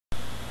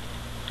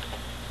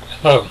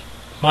Hello,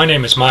 my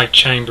name is Mike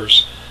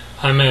Chambers.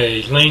 I'm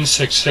a Lean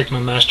Six Sigma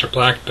Master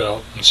Black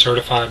Belt and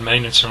Certified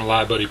Maintenance and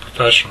Reliability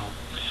Professional.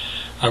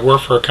 I work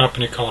for a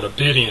company called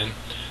Abidian,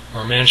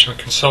 or a management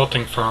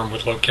consulting firm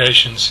with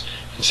locations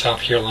in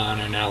South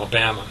Carolina and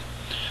Alabama.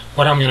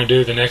 What I'm going to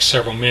do the next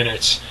several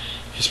minutes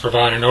is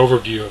provide an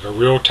overview of a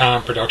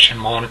real-time production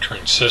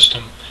monitoring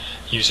system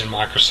using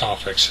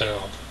Microsoft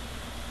Excel.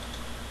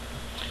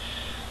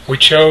 We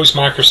chose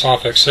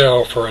Microsoft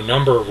Excel for a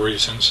number of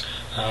reasons,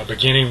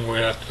 beginning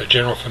with the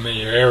general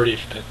familiarity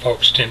that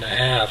folks tend to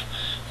have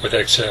with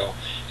Excel.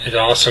 It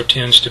also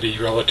tends to be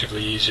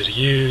relatively easy to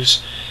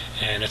use,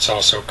 and it's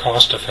also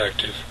cost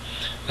effective.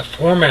 The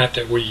format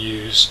that we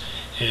use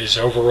is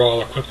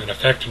Overall Equipment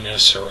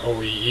Effectiveness, or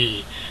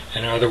OEE.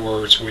 In other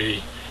words,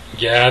 we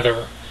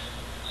gather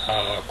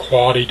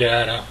quality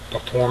data,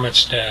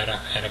 performance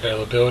data, and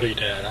availability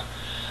data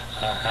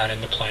out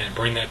in the plant,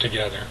 bring that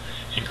together,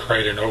 and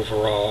create an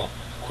overall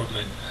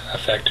equipment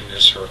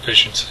effectiveness or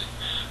efficiency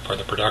for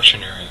the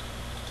production area.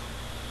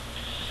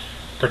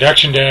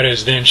 Production data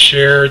is then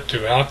shared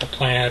throughout the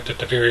plant at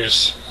the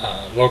various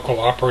local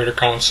operator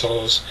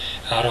consoles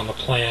out on the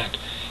plant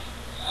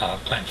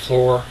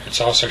floor.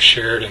 It's also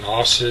shared in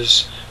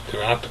offices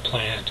throughout the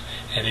plant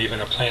and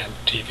even a plant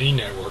TV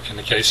network in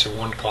the case of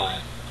one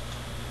client.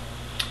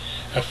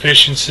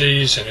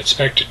 Efficiencies and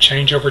expected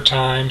changeover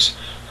times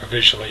are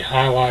visually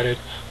highlighted.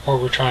 What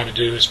we're trying to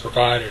do is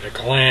provide at a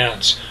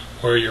glance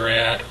where you're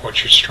at,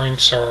 what your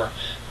strengths are,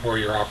 where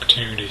your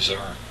opportunities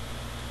are.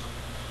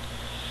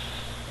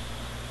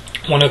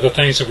 One of the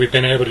things that we've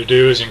been able to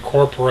do is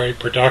incorporate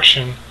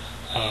production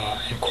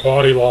and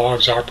quality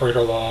logs,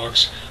 operator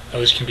logs.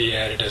 Those can be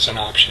added as an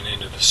option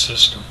into the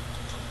system.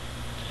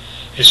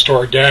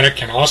 Historic data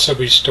can also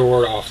be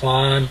stored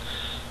offline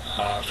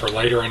for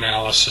later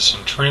analysis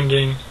and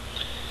trending.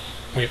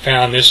 We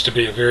found this to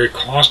be a very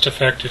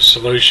cost-effective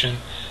solution.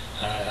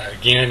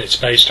 Again, it's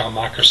based on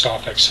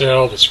Microsoft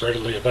Excel that's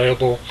readily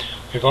available.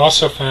 We've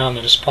also found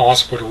that it's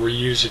possible to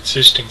reuse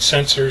existing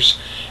sensors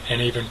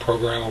and even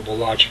programmable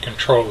logic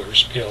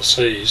controllers,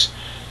 PLCs,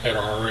 that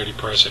are already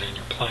present in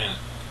your plant.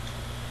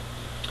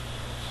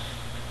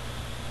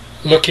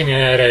 Looking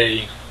at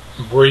a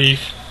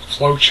brief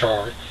flow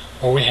chart,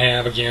 what we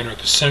have again are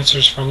the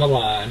sensors from the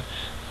line.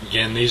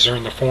 Again, these are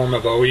in the form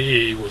of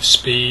OEE with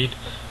speed,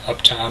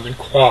 uptime, and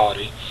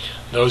quality.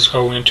 Those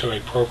go into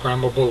a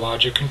programmable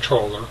logic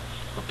controller,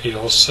 or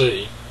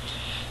PLC.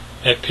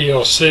 That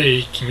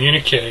PLC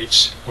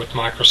communicates with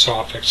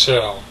Microsoft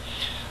Excel.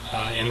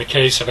 In the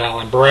case of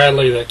Allen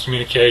Bradley, that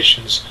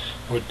communications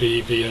would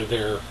be via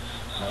their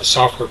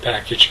software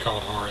package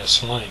called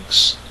RS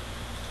Links.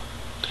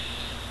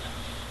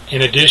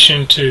 In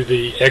addition to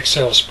the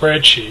Excel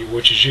spreadsheet,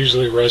 which is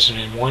usually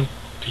resident in one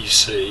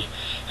PC,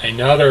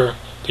 another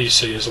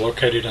PC is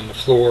located on the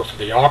floor for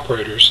the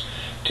operators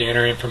to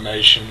enter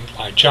information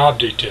like job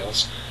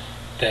details.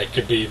 That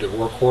could be the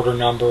work order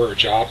number or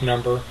job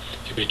number,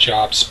 it could be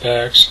job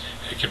specs,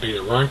 it could be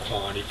the run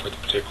quantity for the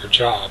particular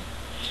job.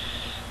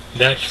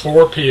 That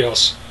floor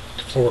PC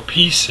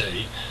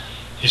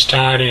is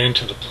tied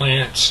into the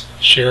plant's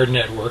shared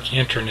network,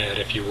 intranet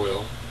if you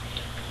will,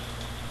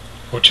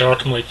 which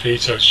ultimately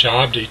feeds those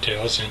job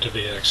details into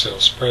the Excel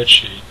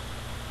spreadsheet.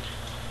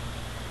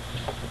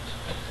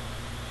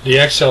 The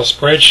Excel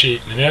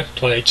spreadsheet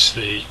manipulates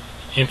the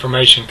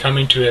information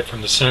coming to it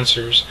from the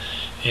sensors,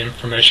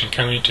 information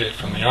coming to it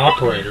from the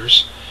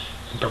operators,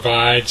 and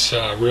provides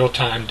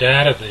real-time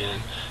data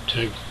then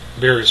to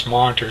various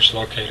monitors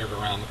located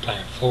around the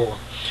plant floor.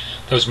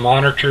 Those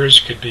monitors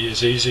could be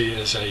as easy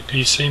as a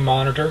PC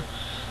monitor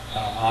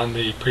on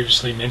the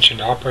previously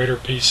mentioned operator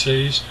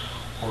PCs,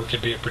 or it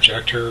could be a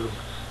projector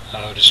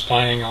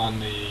displaying on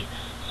the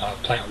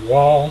plant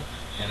wall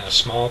in a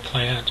small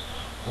plant,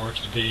 or it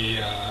could be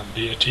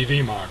via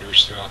TV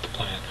monitors throughout the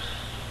plant.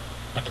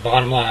 But the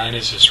bottom line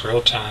is it's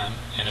real time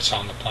and it's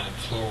on the plant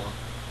floor.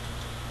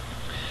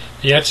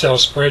 The Excel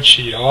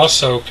spreadsheet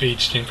also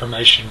feeds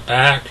information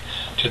back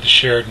to the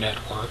shared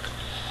network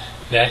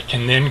that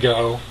can then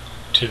go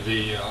to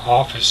the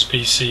office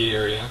PC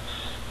area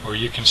where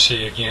you can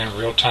see again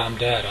real-time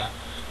data,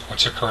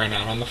 what's occurring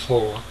out on the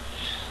floor.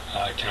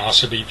 It can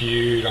also be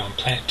viewed on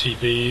plant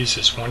TVs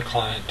as one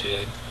client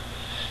did,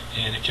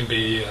 and it can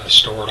be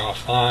stored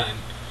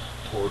offline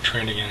for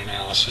trending and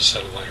analysis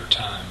at a later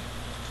time.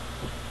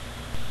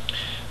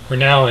 We're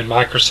now in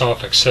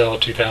Microsoft Excel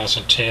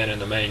 2010 in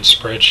the main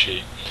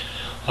spreadsheet.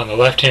 On the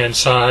left-hand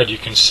side you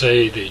can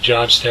see the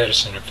job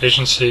status and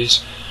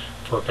efficiencies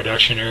for a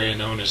production area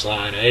known as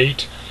Line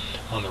 8.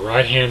 On the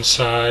right-hand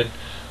side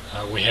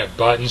we have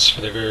buttons for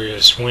the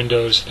various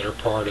windows that are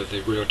part of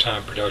the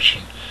real-time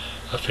production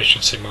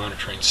efficiency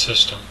monitoring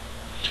system.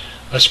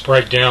 Let's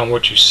break down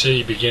what you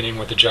see beginning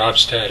with the job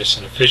status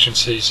and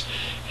efficiencies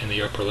in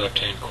the upper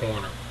left-hand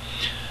corner.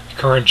 The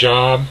current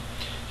job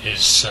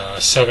is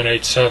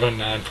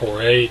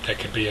 787948. That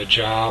could be a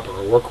job or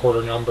a work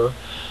order number.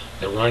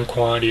 The run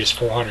quantity is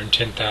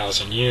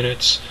 410,000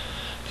 units.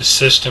 The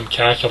system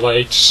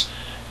calculates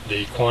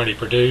the quantity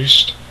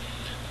produced.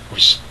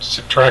 We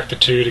subtract the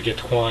two to get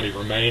the quantity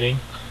remaining,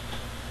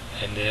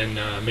 and then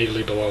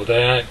immediately below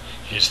that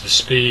is the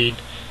speed.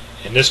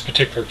 In this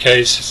particular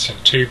case, it's in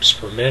tubes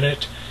per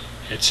minute.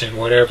 It's in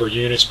whatever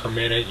units per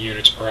minute,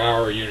 units per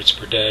hour, units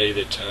per day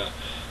that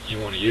you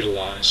want to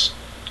utilize.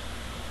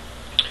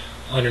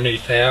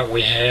 Underneath that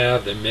we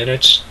have the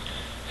minutes,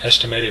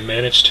 estimated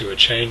minutes to a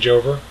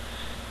changeover.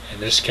 In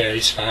this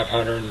case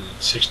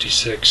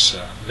 566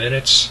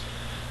 minutes.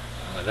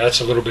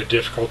 That's a little bit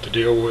difficult to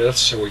deal with,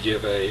 so we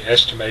give a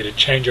estimated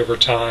changeover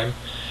time,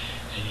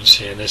 and you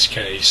see in this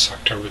case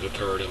October the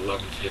 3rd at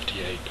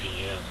 11:58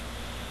 p.m.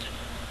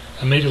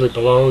 Immediately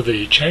below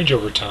the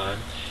changeover time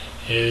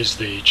is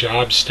the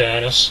job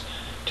status.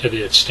 To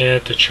the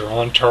extent that you're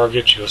on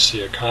target, you'll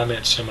see a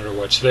comment similar to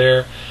what's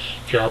there.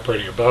 If you're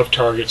operating above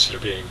targets,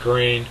 it'll be in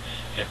green,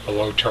 and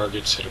below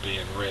targets, it'll be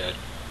in red.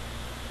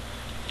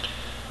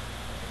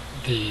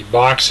 The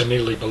box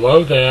immediately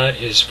below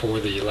that is for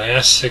the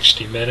last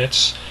 60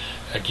 minutes.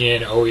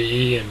 Again,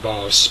 OEE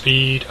involves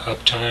speed,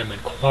 uptime,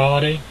 and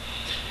quality.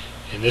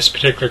 In this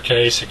particular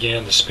case,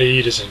 again, the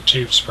speed is in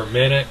tubes per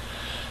minute.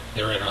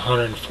 They're at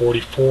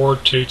 144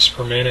 tubes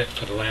per minute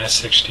for the last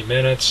 60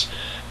 minutes.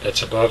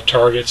 That's above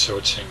target, so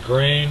it's in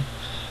green.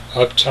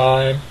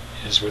 Uptime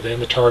is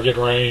within the target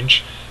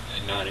range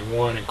at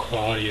 91, and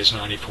quality is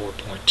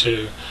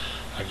 94.2.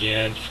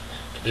 Again,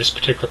 for this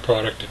particular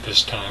product at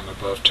this time,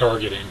 above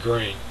target in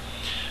green.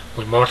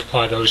 We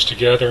multiply those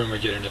together and we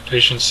get an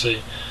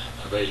efficiency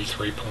of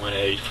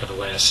 83.8 for the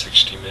last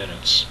 60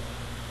 minutes.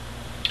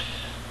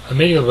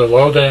 Immediately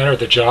below that are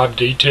the job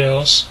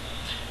details.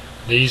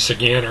 These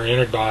again are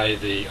entered by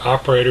the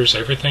operators.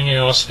 Everything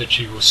else that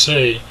you will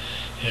see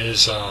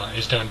is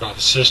done by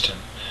the system,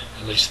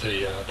 at least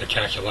the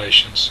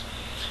calculations.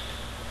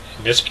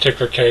 In this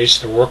particular case,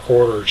 the work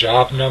order or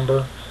job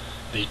number,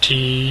 the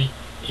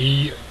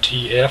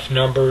TETF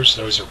numbers,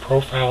 those are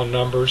profile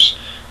numbers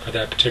for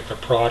that particular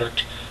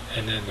product,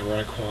 and then the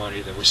run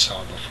quantity that we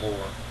saw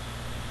before.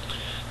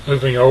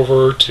 Moving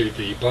over to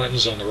the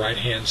buttons on the right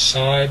hand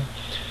side,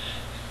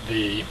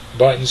 the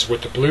buttons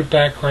with the blue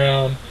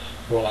background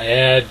will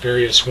add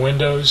various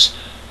windows.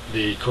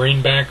 The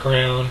green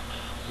background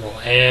will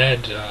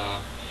add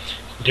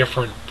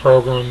different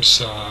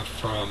programs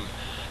from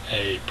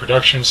a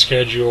production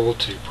schedule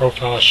to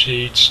profile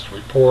sheets,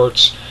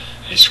 reports,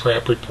 a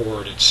scrap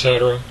report,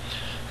 etc.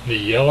 The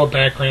yellow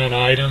background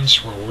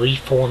items will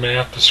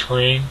reformat the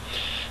screen.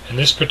 In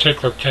this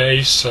particular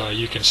case,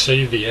 you can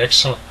see the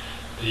Excel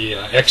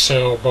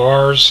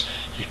bars.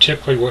 You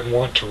typically wouldn't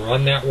want to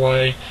run that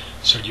way,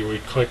 so you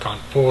would click on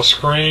full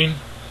screen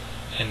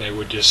and they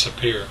would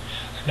disappear.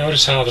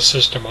 Notice how the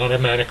system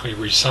automatically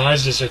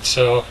resizes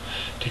itself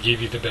to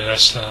give you the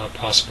best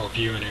possible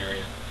viewing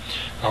area.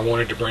 If I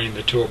wanted to bring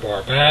the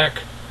toolbar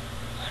back,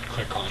 I'd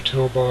click on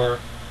toolbar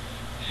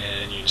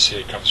and you can see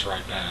it comes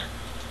right back.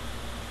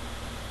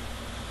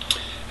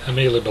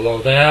 Immediately below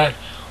that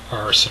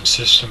are some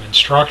system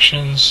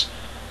instructions: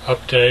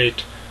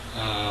 update,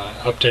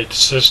 update the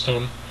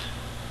system,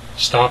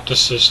 stop the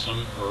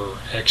system, or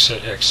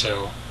exit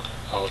Excel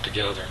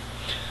altogether.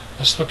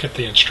 Let's look at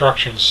the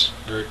instructions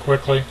very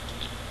quickly.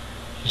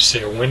 You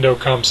see a window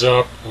comes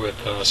up with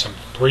some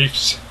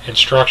brief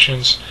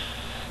instructions.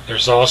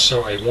 There's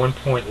also a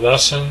one-point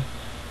lesson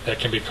that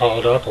can be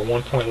called up. A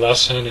one-point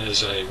lesson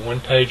is a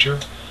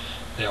one-pager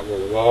that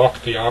will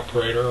walk the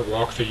operator,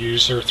 walk the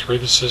user through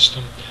the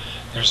system.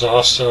 There's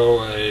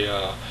also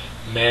a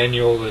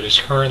manual that is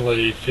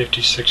currently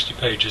 50-60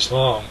 pages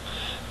long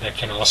that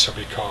can also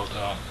be called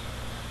up.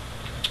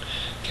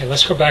 Okay,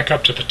 let's go back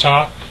up to the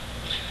top.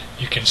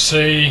 You can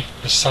see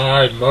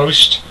beside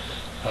most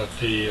of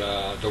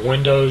the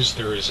windows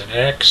there is an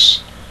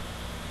X.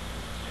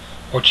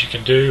 What you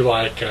can do,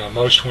 like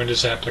most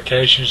Windows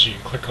applications, you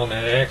can click on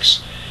that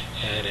X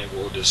and it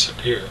will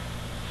disappear.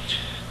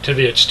 To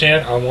the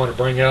extent I want to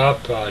bring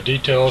up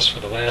details for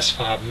the last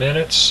 5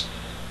 minutes,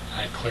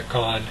 I click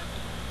on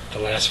the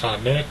last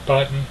 5 minute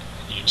button.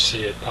 You can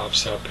see it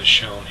pops up as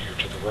shown here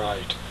to the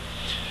right.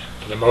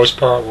 For the most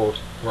part,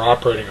 we're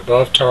operating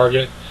above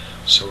target,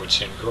 so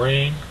it's in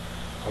green.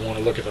 I want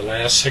to look at the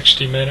last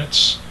 60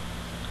 minutes,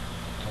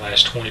 the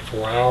last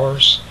 24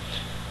 hours.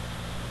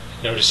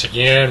 Notice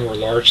again, we're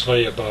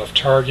largely above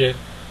target.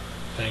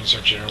 Things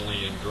are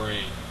generally in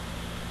green.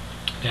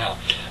 Now,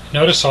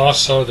 notice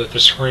also that the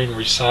screen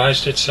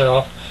resized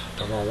itself.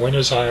 The more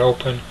windows I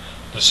open,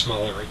 the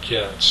smaller it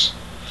gets.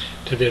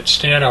 To the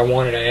extent I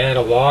wanted to add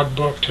a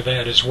logbook to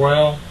that as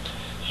well,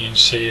 you can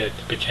see it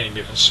became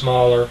even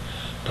smaller,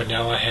 but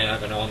now I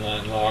have an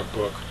online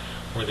logbook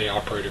where the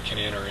operator can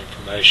enter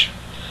information.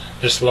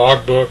 This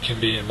logbook can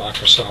be in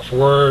Microsoft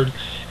Word,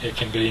 it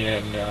can be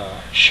in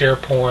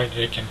SharePoint,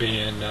 it can be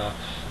in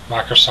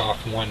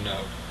Microsoft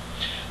OneNote.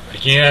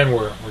 Again,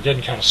 we're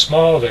getting kind of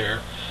small there.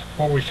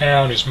 What we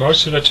found is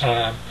most of the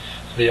time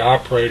the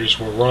operators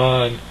will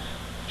run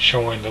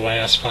showing the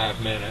last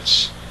 5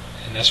 minutes,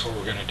 and that's what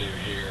we're going to do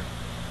here.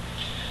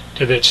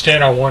 To the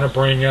extent I want to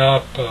bring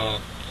up, I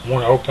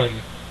want to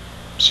open,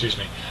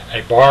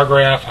 a bar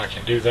graph, I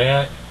can do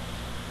that.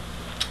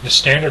 The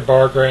standard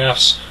bar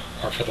graphs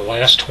are for the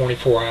last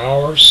 24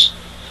 hours.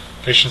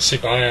 efficiency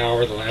by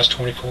hour, the last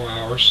 24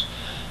 hours.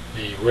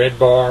 The red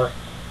bar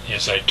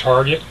is a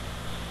target.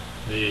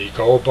 The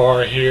gold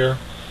bar here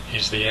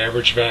is the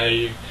average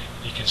value.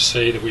 You can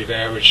see that we've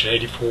averaged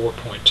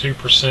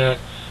 84.2%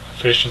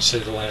 efficiency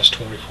the last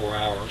 24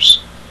 hours.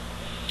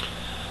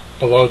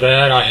 Below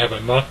that I have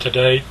a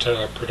month-to-date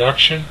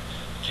production.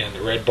 Again,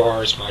 the red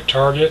bar is my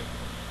target.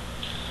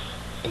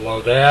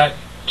 Below that,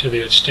 to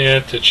the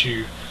extent that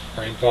you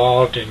are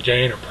involved in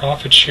gain or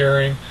profit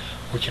sharing,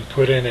 we can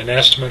put in an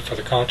estimate for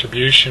the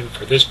contribution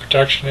for this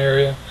production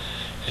area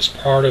as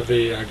part of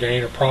the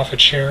gain or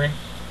profit sharing.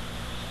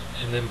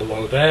 And then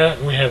below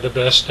that we have the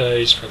best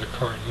days for the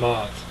current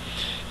month.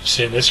 You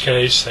see, in this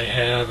case they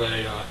have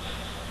a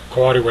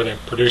quality where they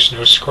produce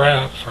no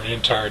scrap for an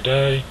entire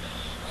day,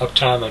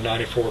 uptime of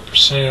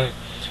 94%,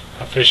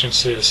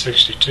 efficiency of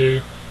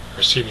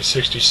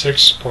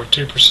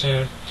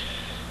 66.2%,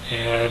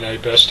 and a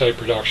best day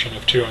production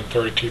of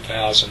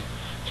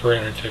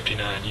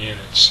 232,359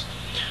 units.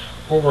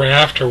 What we're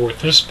after with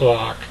this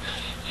block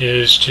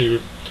is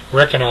to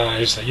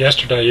recognize that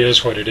yesterday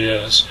is what it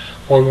is.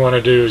 What we want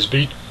to do is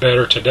be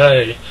better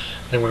today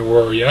than we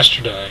were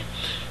yesterday,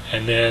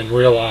 and then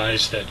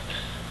realize that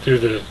through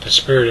the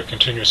spirit of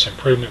continuous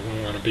improvement we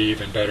want to be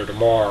even better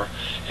tomorrow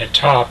and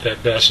top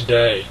that best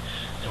day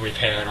that we've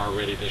had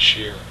already this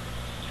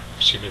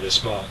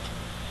month.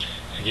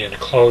 Again, to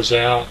close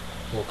out,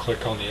 we'll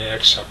click on the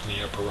X up in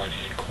the upper right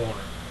hand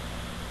corner.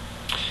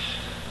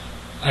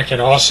 I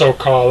can also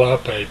call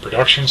up a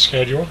production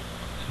schedule.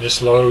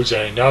 This loads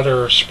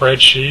another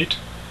spreadsheet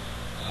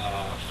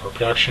for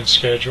production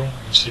schedule. You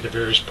can see the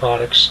various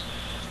products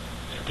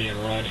that are being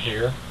run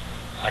here.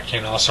 I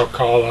can also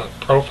call up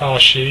profile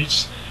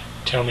sheets,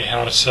 tell me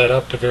how to set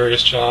up the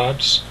various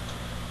jobs.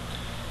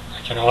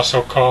 I can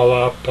also call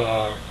up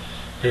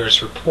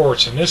various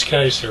reports. In this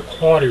case, they're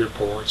quality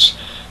reports,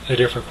 the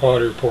different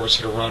quality reports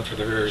that are run for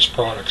the various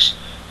products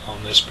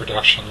on this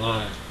production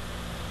line.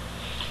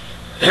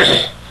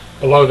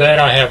 Below that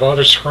I have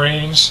other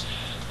screens.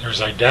 There's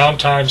a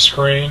downtime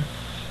screen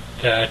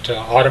that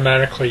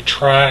automatically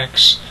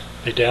tracks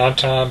the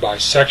downtime by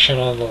section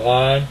on the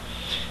line.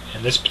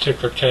 In this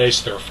particular case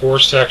there are 4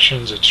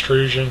 sections: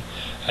 extrusion,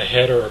 a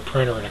header, a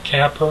printer, and a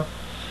capper.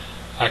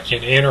 I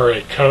can enter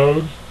a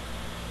code.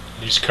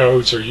 These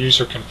codes are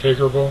user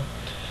configurable,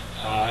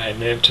 and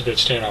then to the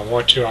extent I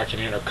want to, I can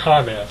enter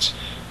comments.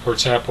 For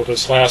example,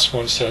 this last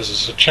one says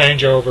it's a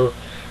changeover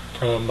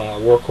from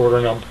work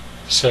order number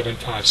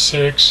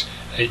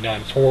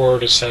 756-894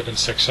 to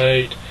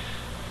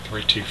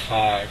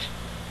 768-325.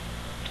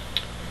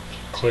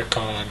 Click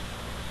on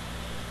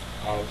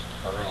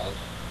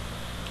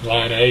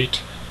line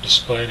 8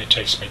 display and it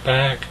takes me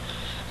back.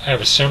 I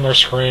have a similar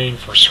screen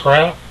for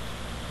scrap,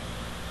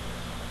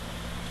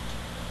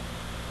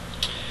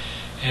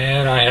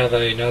 and I have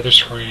another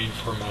screen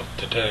for month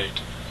to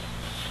date.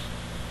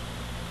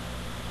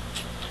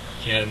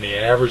 Again, the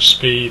average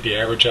speed, the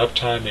average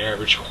uptime, the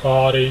average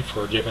quality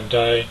for a given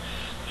day.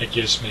 It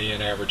gives me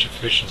an average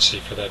efficiency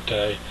for that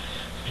day.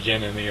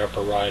 Again, in the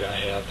upper right I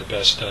have the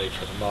best day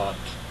for the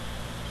month.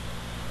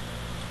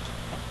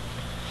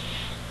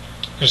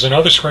 There's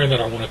another screen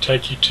that I want to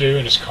take you to,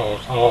 and it's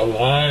called All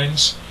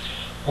Lines.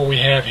 What we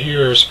have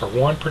here is for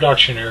one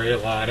production area,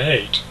 line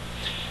 8.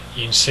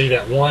 You can see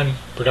that one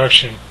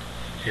production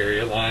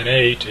area, line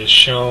 8, is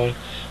shown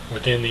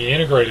within the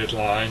integrated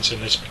lines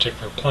in this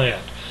particular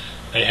plant.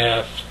 They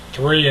have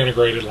 3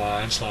 integrated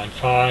lines, line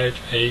 5,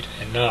 8,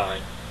 and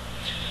 9.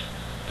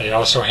 They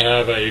also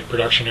have a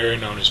production area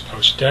known as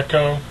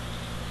post-deco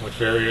with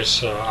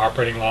various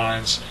operating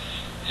lines,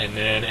 and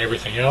then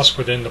everything else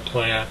within the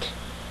plant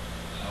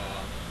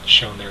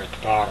shown there at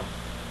the bottom.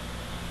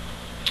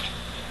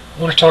 I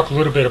want to talk a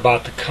little bit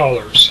about the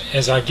colors.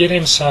 As I get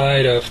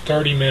inside of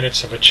 30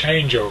 minutes of a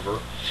changeover,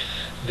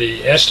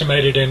 the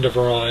estimated end of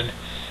run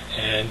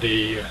and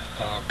the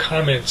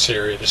comments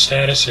area, the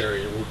status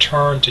area, will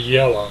turn to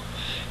yellow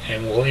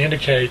and will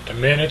indicate the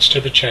minutes to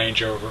the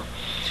changeover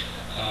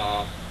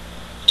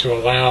to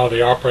allow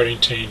the operating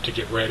team to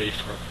get ready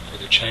for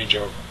the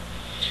changeover.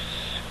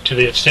 To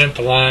the extent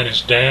the line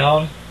is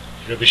down,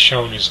 it will be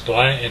shown as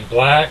in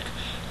black.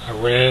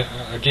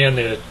 Again,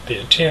 the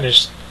intent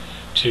is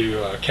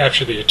to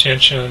capture the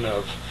attention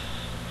of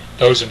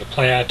those in the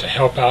plant to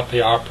help out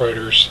the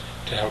operators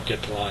to help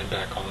get the line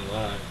back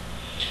online.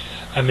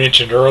 I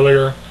mentioned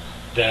earlier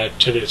that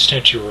to the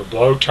extent you were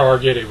below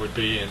target, it would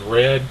be in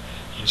red.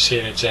 You can see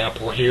an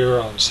example here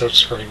on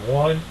silkscreen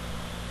 1.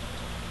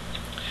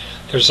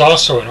 There's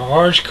also an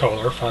orange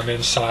color if I'm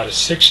inside of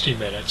 60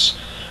 minutes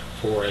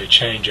for a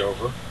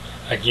changeover.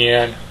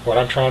 Again, what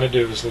I'm trying to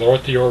do is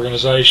alert the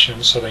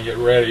organization so they get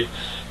ready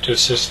to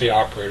assist the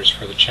operators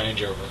for the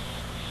changeover.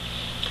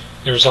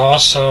 There's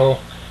also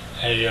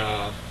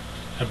a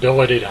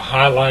ability to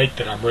highlight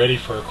that I'm ready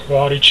for a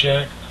quality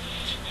check.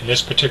 In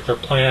this particular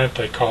plant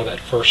they call that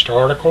first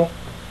article.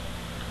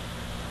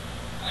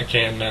 I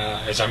can,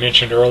 as I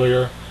mentioned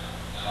earlier,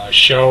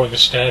 show in the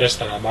status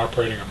that I'm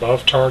operating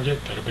above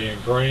target. That'll be in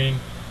green.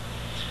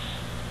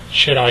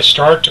 Should I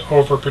start to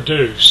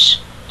overproduce,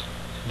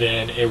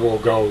 then it will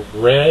go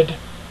red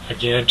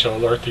again to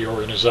alert the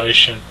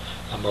organization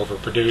I'm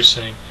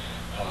overproducing.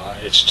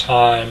 It's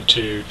time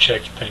to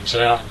check things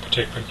out and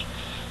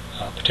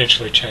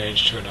potentially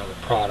change to another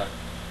product.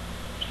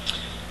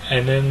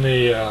 And then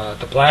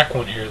the black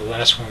one here, the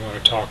last one we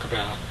want to talk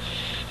about,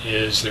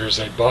 is there's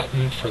a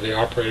button for the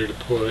operator to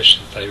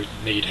push if they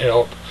need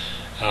help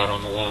out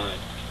on the line.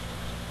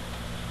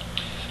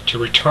 To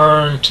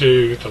return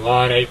to the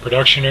line 8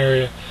 production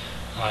area,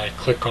 I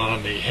click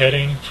on the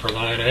heading for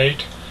line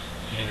 8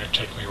 and it'll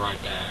take me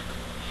right back.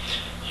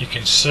 You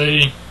can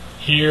see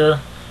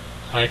here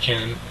I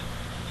can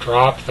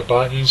drop the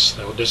buttons.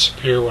 They'll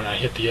disappear when I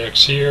hit the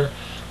X here.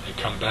 They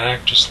come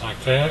back just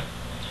like that.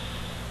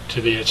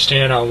 To the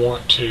extent I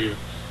want to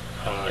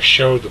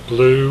show the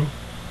blue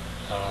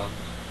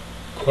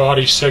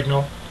quality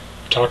signal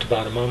we talked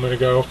about a moment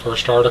ago,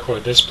 first article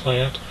at this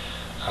plant,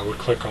 I would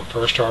click on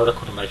first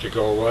article to make it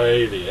go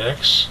away, the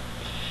X.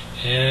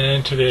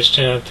 And to the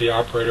extent the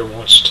operator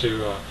wants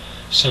to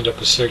send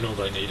up a signal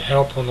they need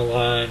help on the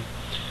line,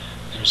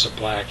 there's a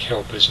black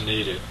help is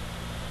needed.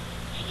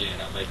 Again,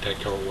 I make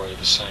that go away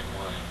the same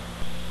way.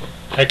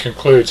 That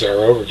concludes our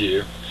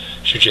overview.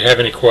 Should you have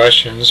any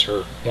questions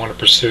or want to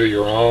pursue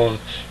your own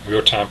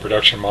real-time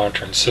production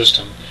monitoring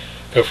system,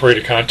 feel free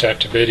to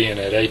contact Abidian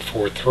at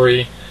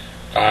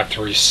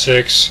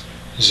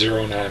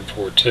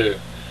 843-536-0942. You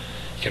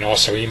can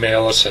also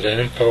email us at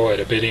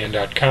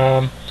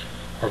info@abidian.com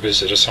or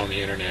visit us on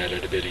the internet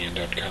at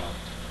abidian.com.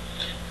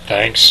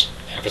 Thanks.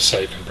 Have a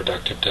safe and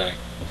productive day.